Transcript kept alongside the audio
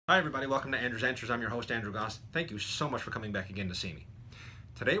Hi everybody, welcome to Andrew's Answers. I'm your host, Andrew Goss. Thank you so much for coming back again to see me.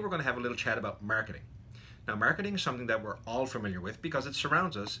 Today we're going to have a little chat about marketing. Now marketing is something that we're all familiar with because it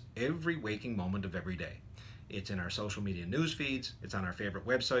surrounds us every waking moment of every day. It's in our social media news feeds, it's on our favorite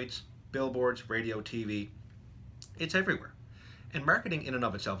websites, billboards, radio, TV. It's everywhere. And marketing in and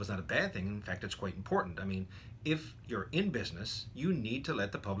of itself is not a bad thing. In fact, it's quite important. I mean, if you're in business, you need to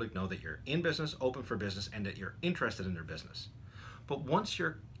let the public know that you're in business, open for business, and that you're interested in their business. But once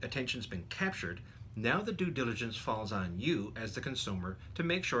your attention's been captured, now the due diligence falls on you as the consumer to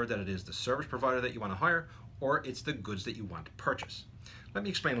make sure that it is the service provider that you want to hire or it's the goods that you want to purchase. Let me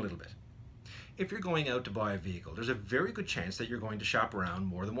explain a little bit. If you're going out to buy a vehicle, there's a very good chance that you're going to shop around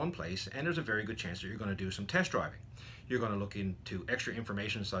more than one place, and there's a very good chance that you're going to do some test driving. You're going to look into extra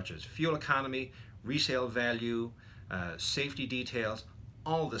information such as fuel economy, resale value, safety details,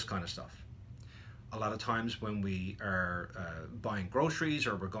 all this kind of stuff. A lot of times when we are buying groceries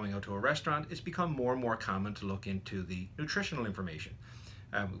or we're going out to a restaurant, it's become more and more common to look into the nutritional information.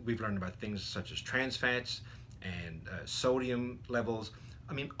 We've learned about things such as trans fats and sodium levels.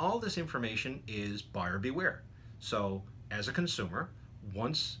 I mean, all this information is buyer beware. So as a consumer,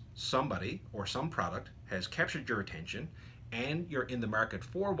 once somebody or some product has captured your attention and you're in the market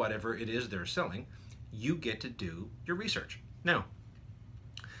for whatever it is they're selling, you get to do your research. Now,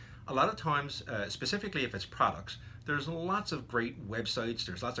 a lot of times, specifically if it's products, there's lots of great websites,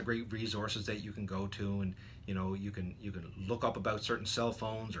 there's lots of great resources that you can go to, and you can look up about certain cell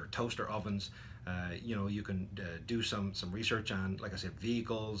phones or toaster ovens. You can do some research on, like I said,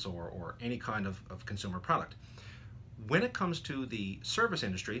 vehicles or any kind of consumer product. When it comes to the service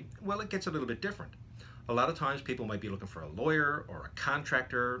industry, well, it gets a little bit different. A lot of times people might be looking for a lawyer or a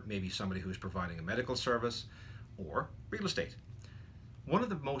contractor, maybe somebody who's providing a medical service or real estate. One of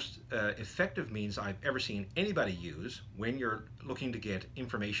the most effective means I've ever seen anybody use when you're looking to get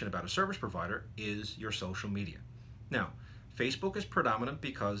information about a service provider is your social media. Now, Facebook is predominant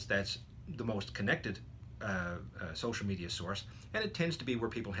because that's the most connected social media source, and it tends to be where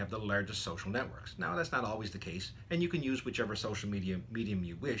people have the largest social networks. Now, that's not always the case, and you can use whichever social media medium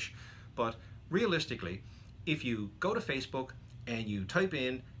you wish, but realistically, if you go to Facebook and you type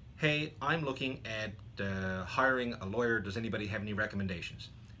in, hey, I'm looking at hiring a lawyer, does anybody have any recommendations?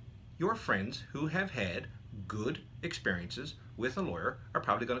 Your friends who have had good experiences with a lawyer are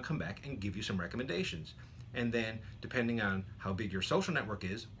probably going to come back and give you some recommendations. And then, depending on how big your social network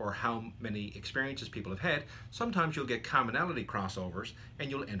is or how many experiences people have had, sometimes you'll get commonality crossovers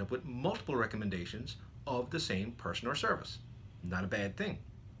and you'll end up with multiple recommendations of the same person or service. Not a bad thing.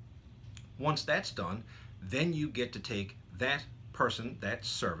 Once that's done, then you get to take that person, that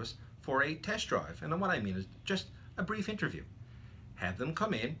service, for a test drive. And what I mean is just a brief interview. Have them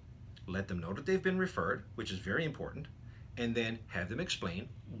come in, let them know that they've been referred, which is very important, and then have them explain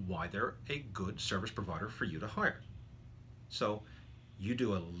why they're a good service provider for you to hire. So you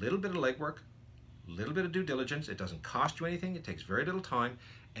do a little bit of legwork, a little bit of due diligence. It doesn't cost you anything. It takes very little time,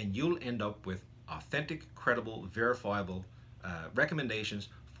 and you'll end up with authentic, credible, verifiable recommendations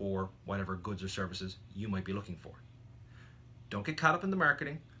for whatever goods or services you might be looking for. Don't get caught up in the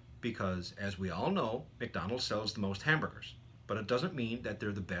marketing because, as we all know, McDonald's sells the most hamburgers, but it doesn't mean that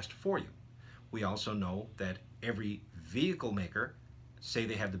they're the best for you. We also know that every vehicle maker say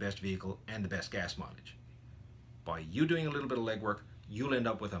they have the best vehicle and the best gas mileage. By you doing a little bit of legwork, you'll end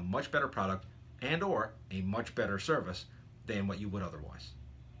up with a much better product and or a much better service than what you would otherwise.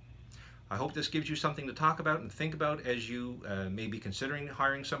 I hope this gives you something to talk about and think about as you may be considering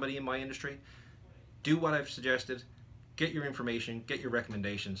hiring somebody in my industry. Do what I've suggested. Get your information, get your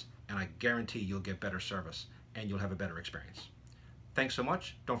recommendations, and I guarantee you'll get better service and you'll have a better experience. Thanks so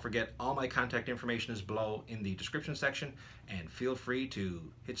much. Don't forget, all my contact information is below in the description section, and feel free to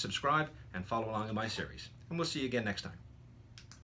hit subscribe and follow along in my series. And we'll see you again next time.